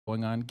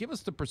going on. Give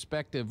us the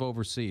perspective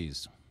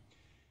overseas.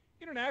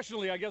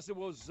 Internationally, I guess it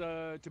was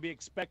to be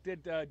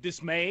expected.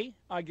 Dismay,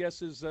 I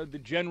guess, is the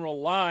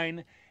general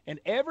line. And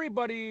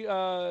everybody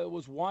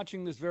was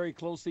watching this very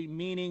closely,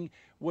 meaning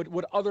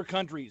would other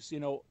countries,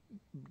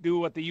 do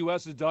what the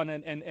U.S. has done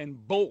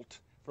and bolt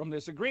from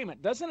this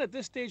agreement. Doesn't at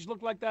this stage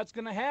look like that's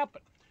going to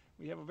happen.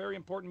 We have a very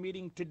important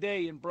meeting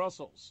today in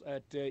Brussels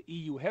at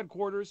EU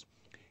headquarters,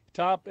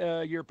 top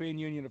European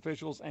Union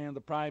officials and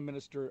the Prime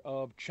Minister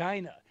of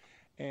China.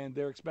 And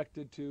they're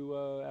expected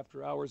to,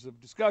 after hours of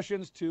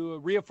discussions, to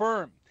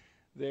reaffirm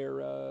their,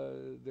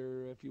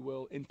 if you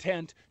will,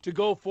 intent to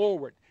go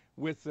forward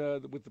with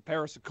the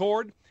Paris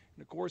Accord.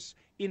 And of course,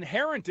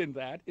 inherent in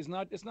that is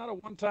it's not a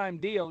one-time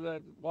deal.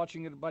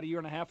 Watching it about a year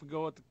and a half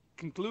ago at the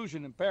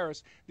conclusion in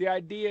Paris, the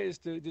idea is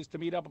to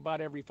meet up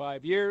about every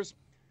 5 years,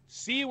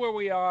 see where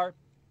we are,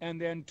 and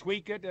then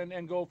tweak it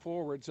and go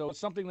forward. So it's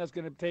something that's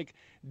going to take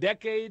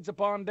decades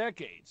upon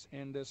decades.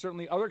 And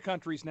certainly other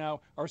countries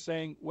now are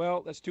saying,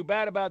 well, that's too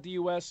bad about the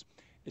U.S.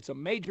 It's a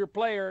major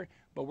player,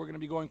 but we're going to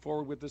be going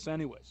forward with this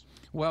anyways.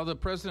 Well, the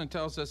president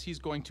tells us he's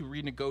going to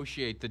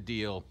renegotiate the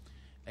deal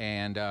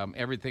and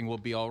everything will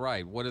be all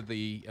right. What do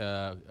the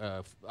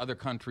other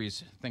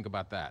countries think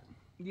about that?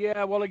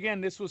 Yeah, well,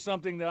 again, this was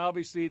something that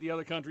obviously the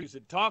other countries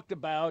had talked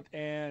about,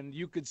 and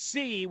you could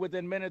see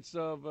within minutes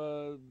of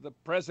the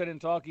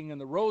president talking in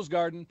the Rose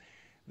Garden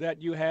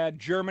that you had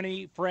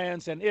Germany,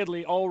 France, and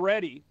Italy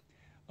already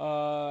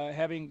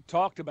having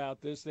talked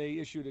about this. They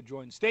issued a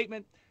joint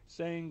statement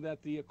saying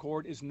that the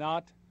accord is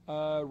not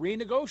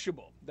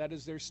renegotiable. That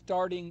is their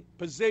starting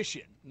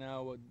position.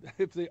 Now,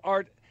 if the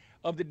art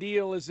of the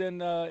deal is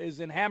in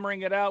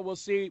hammering it out, we'll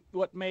see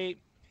what may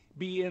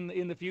be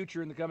in the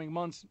future, in the coming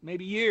months,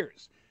 maybe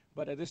years.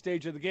 But at this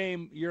stage of the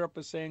game, Europe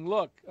is saying,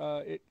 look,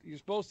 you're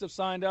supposed to have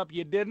signed up.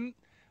 You didn't.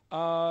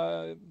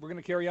 We're going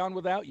to carry on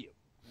without you.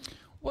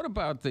 What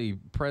about the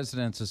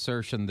president's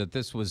assertion that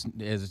this was,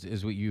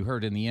 as what you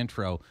heard in the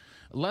intro,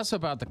 less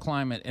about the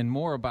climate and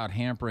more about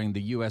hampering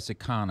the U.S.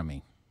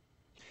 economy?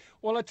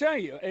 Well, I tell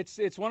you,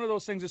 it's one of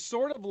those things. It's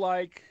sort of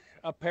like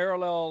a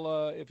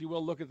parallel, if you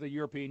will, look at the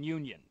European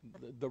Union.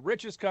 The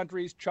richest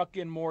countries chuck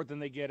in more than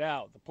they get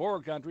out. The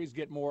poorer countries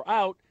get more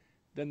out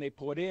than they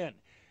put in.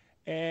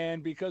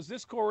 And because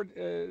this accord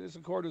is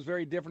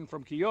very different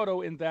from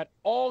Kyoto in that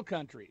all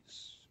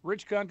countries,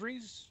 rich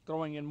countries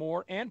throwing in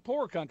more and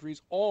poor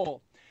countries,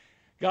 all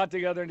got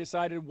together and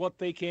decided what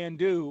they can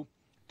do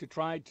to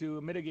try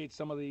to mitigate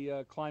some of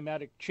the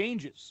climatic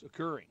changes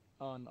occurring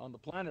on the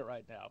planet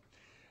right now.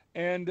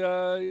 And,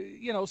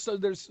 so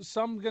there's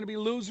some going to be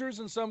losers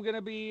and some going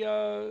to be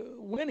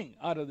winning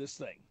out of this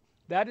thing.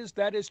 That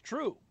is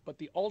true. But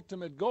the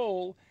ultimate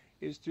goal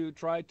is to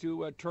try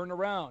to turn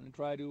around and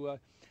try to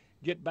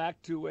get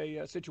back to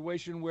a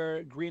situation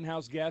where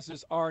greenhouse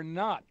gases are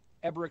not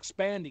ever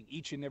expanding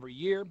each and every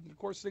year. Of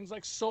course, things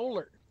like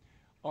solar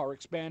are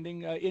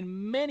expanding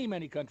in many,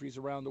 many countries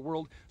around the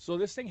world. So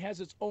this thing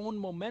has its own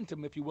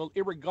momentum, if you will,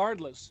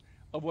 irregardless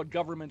of what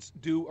governments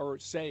do or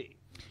say.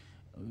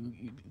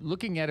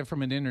 Looking at it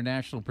from an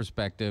international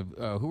perspective,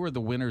 who are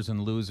the winners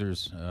and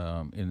losers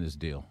in this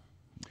deal?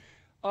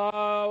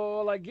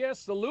 Well, I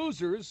guess the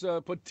losers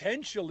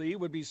potentially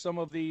would be some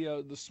of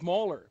the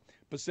smaller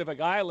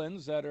Pacific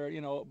islands that are,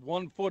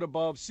 1 foot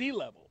above sea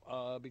level,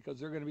 because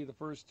they're going to be the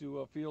first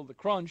to feel the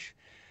crunch.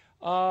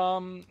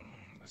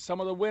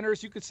 Some of the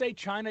winners, you could say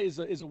China is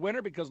a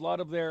winner because a lot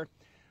of their,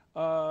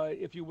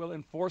 if you will,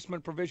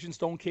 enforcement provisions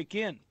don't kick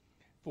in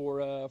for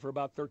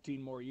about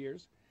 13 more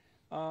years.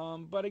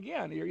 But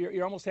again,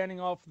 you're almost handing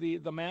off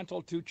the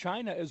mantle to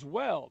China as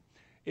well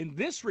in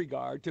this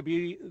regard to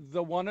be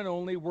the one and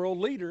only world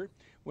leader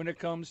when it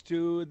comes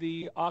to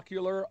the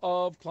ocular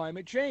of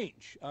climate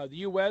change. The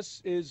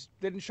U.S.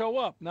 didn't show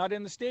up, not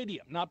in the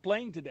stadium, not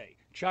playing today.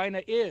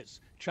 China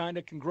is.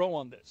 China can grow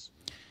on this.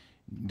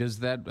 Does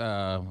that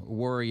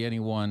worry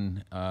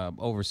anyone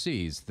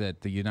overseas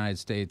that the United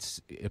States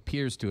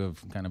appears to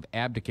have kind of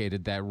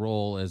abdicated that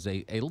role as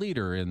a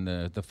leader in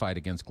the fight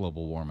against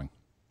global warming?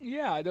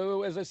 Yeah,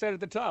 as I said at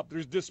the top,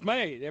 there's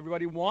dismay.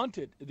 Everybody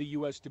wanted the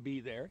U.S. to be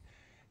there.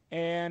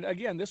 And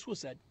again, this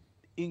was an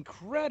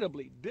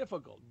incredibly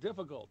difficult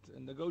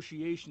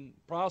negotiation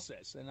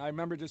process. And I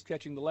remember just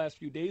catching the last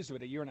few days of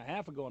it a year and a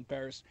half ago in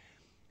Paris,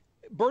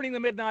 burning the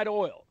midnight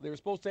oil. They were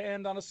supposed to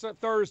end on a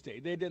Thursday.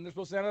 They didn't. They're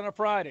supposed to end on a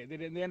Friday. They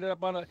didn't. They ended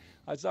up on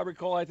as I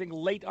recall, I think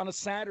late on a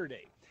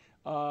Saturday.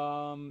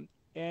 And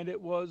it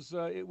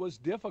was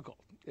difficult.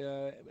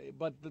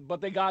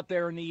 But they got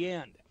there in the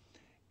end.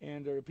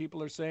 And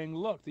people are saying,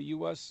 look, the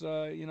U.S.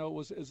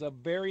 is a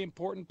very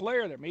important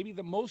player there, maybe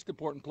the most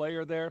important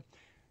player there.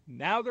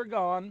 Now they're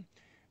gone.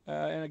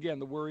 And again,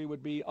 the worry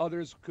would be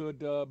others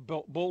could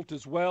bolt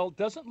as well.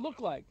 Doesn't look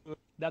like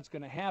that's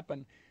going to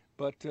happen,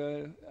 but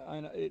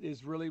it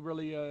is really,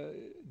 really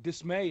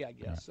dismay, I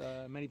guess,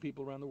 many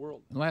people around the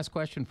world. Last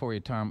question for you,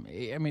 Tom.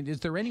 I mean, is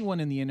there anyone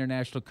in the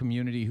international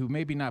community who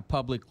maybe not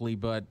publicly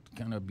but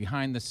kind of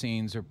behind the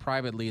scenes or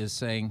privately is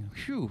saying,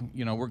 phew,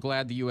 we're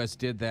glad the U.S.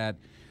 did that.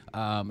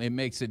 It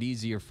makes it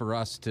easier for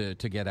us to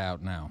get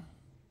out now?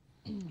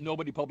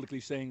 Nobody publicly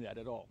saying that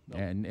at all. No.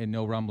 And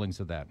no rumblings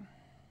of that.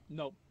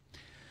 No.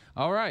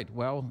 All right.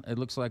 Well, it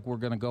looks like we're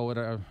going to go with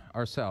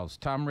ourselves.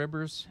 Tom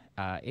Rivers,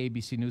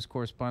 ABC News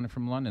correspondent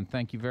from London,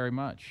 thank you very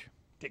much.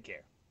 Take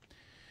care.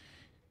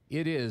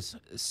 It is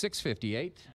 6:58.